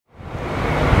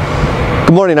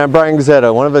Good morning, I'm Brian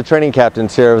Guzzetta, one of the training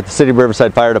captains here with the City of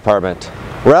Riverside Fire Department.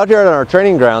 We're out here on our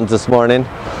training grounds this morning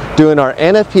doing our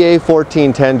NFPA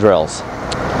 1410 drills.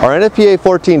 Our NFPA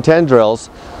 1410 drills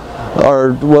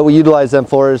are what we utilize them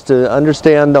for is to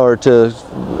understand or to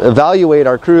evaluate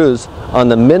our crews on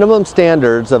the minimum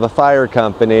standards of a fire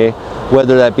company,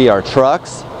 whether that be our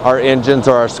trucks, our engines,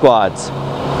 or our squads.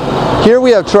 Here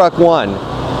we have Truck 1.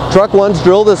 Truck 1's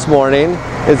drill this morning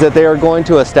is that they are going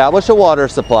to establish a water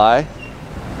supply,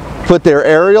 put their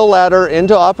aerial ladder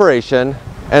into operation,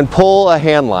 and pull a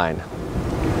hand line.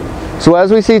 So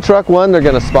as we see Truck 1, they're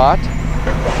going to spot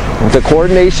the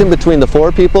coordination between the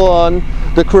 4 people on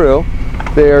the crew.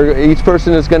 Each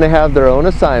person is going to have their own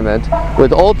assignment,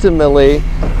 with ultimately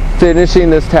finishing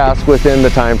this task within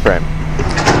the time frame.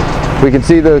 We can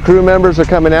see the crew members are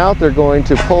coming out. They're going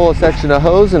to pull a section of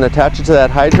hose and attach it to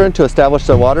that hydrant to establish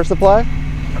the water supply.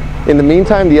 In the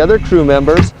meantime, the other crew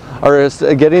members are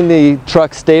getting the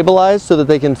truck stabilized so that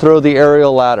they can throw the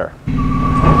aerial ladder.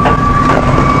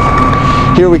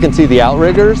 Here we can see the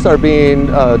outriggers are being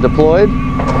deployed.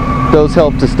 Those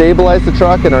help to stabilize the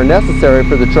truck and are necessary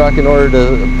for the truck in order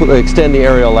to extend the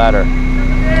aerial ladder.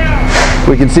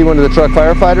 We can see one of the truck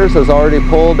firefighters has already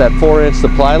pulled that 4-inch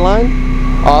supply line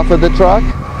off of the truck.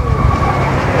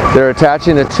 They're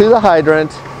attaching it to the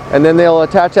hydrant, and then they'll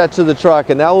attach that to the truck,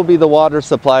 and that will be the water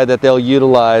supply that they'll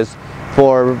utilize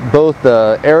for both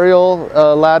the aerial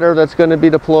ladder that's going to be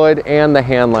deployed and the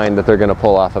hand line that they're going to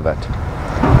pull off of it.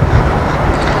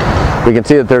 We can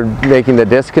see that they're making the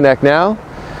disconnect now,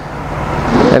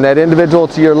 and that individual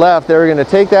to your left, they're going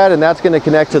to take that and that's going to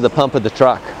connect to the pump of the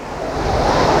truck.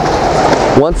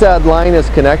 Once that line is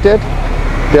connected,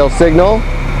 they'll signal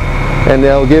and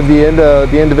they'll give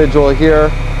the individual here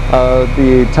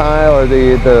the time, or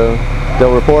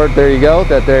they'll report, there you go,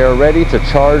 that they are ready to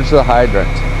charge the hydrant.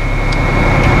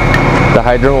 The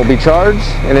hydrant will be charged,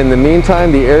 and in the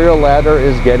meantime the aerial ladder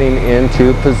is getting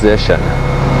into position.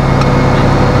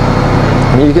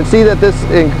 And you can see that this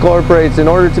incorporates, in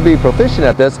order to be proficient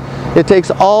at this, it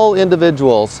takes all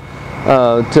individuals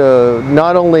to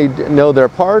not only know their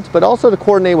parts, but also to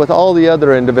coordinate with all the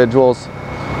other individuals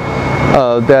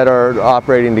that are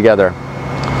operating together.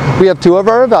 We have 2 of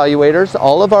our evaluators.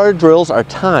 All of our drills are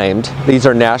timed. These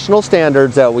are national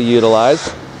standards that we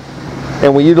utilize.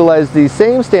 And we utilize the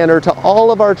same standard to all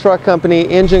of our truck company,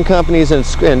 engine companies, and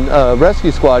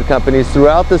rescue squad companies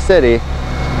throughout the city,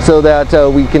 so that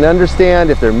we can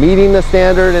understand if they're meeting the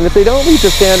standard, and if they don't meet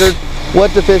the standard,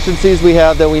 what deficiencies we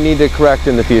have that we need to correct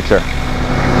in the future.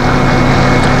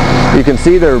 You can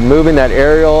see they're moving that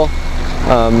aerial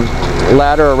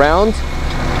ladder around.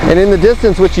 And in the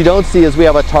distance, what you don't see is we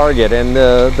have a target, and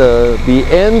the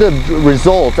end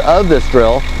result of this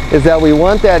drill is that we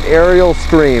want that aerial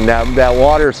stream, that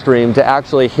water stream, to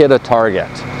actually hit a target.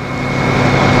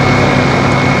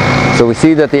 So we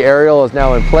see that the aerial is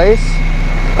now in place.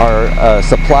 Our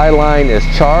supply line is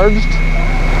charged.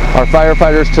 Our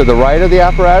firefighters to the right of the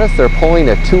apparatus, they're pulling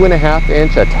a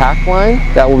 2.5-inch attack line.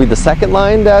 That will be the second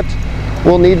line that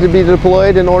will need to be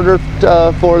deployed in order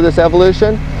for this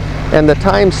evolution. And the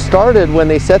time started when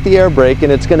they set the air brake,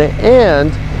 and it's going to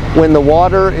end when the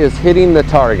water is hitting the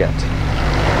target.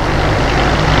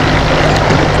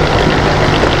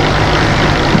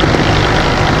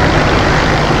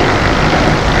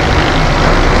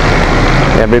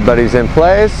 Everybody's in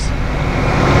place.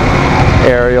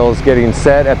 Aerial's getting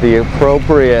set at the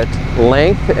appropriate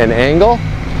length and angle.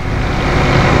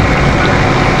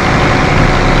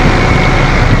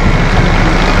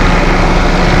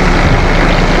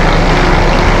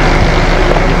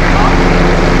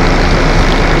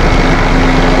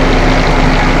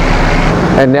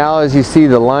 And now, as you see,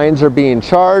 the lines are being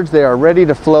charged. They are ready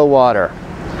to flow water.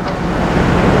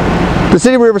 The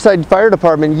City of Riverside Fire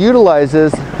Department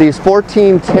utilizes these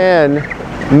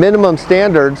 1410 minimum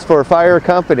standards for a fire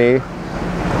company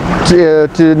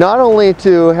to not only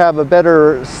to have a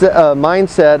better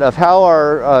mindset of how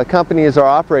our companies are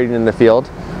operating in the field,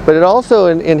 but it also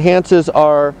enhances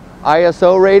our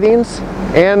ISO ratings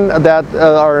and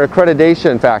our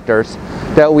accreditation factors,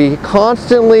 that we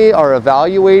constantly are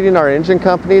evaluating our engine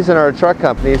companies and our truck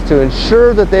companies to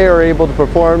ensure that they are able to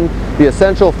perform the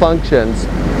essential functions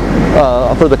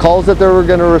for the calls that they're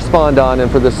going to respond on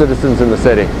and for the citizens in the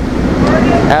city.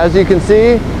 As you can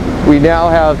see, we now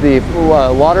have the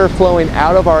water flowing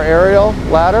out of our aerial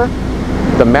ladder,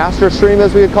 the master stream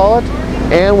as we would call it,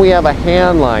 and we have a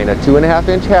hand line, a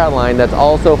 2.5-inch hand line that's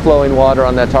also flowing water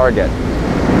on that target.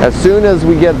 As soon as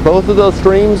we get both of those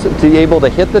streams to be able to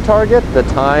hit the target, the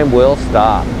time will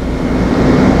stop.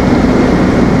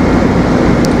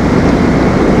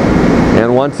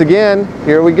 And once again,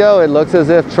 here we go. It looks as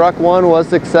if truck 1 was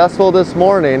successful this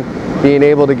morning, being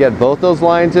able to get both those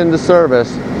lines into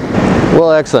service.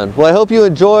 Well, excellent. Well, I hope you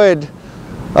enjoyed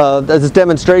this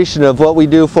demonstration of what we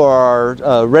do for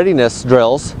our readiness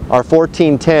drills, our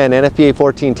 1410, NFPA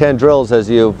 1410 drills,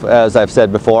 as I've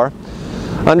said before.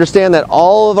 Understand that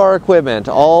all of our equipment,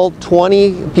 all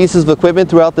 20 pieces of equipment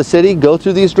throughout the city go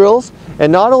through these drills,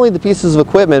 and not only the pieces of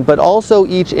equipment, but also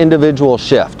each individual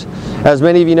shift. As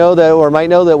many of you know that, or might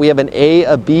know, that we have an A,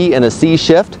 a B, and a C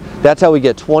shift. That's how we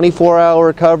get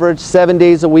 24-hour coverage, 7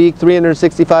 days a week,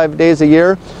 365 days a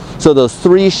year. So those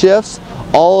 3 shifts,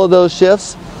 all of those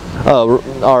shifts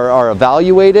are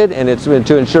evaluated, and it's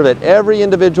to ensure that every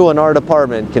individual in our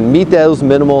department can meet those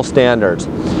minimal standards.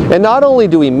 And not only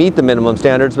do we meet the minimum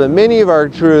standards, but many of our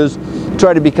crews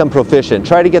try to become proficient,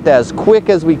 try to get that as quick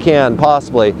as we can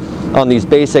possibly on these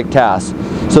basic tasks,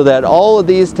 so that all of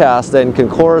these tasks then can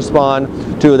correspond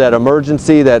to that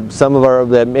emergency that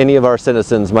many of our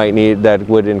citizens might need, that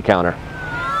would encounter.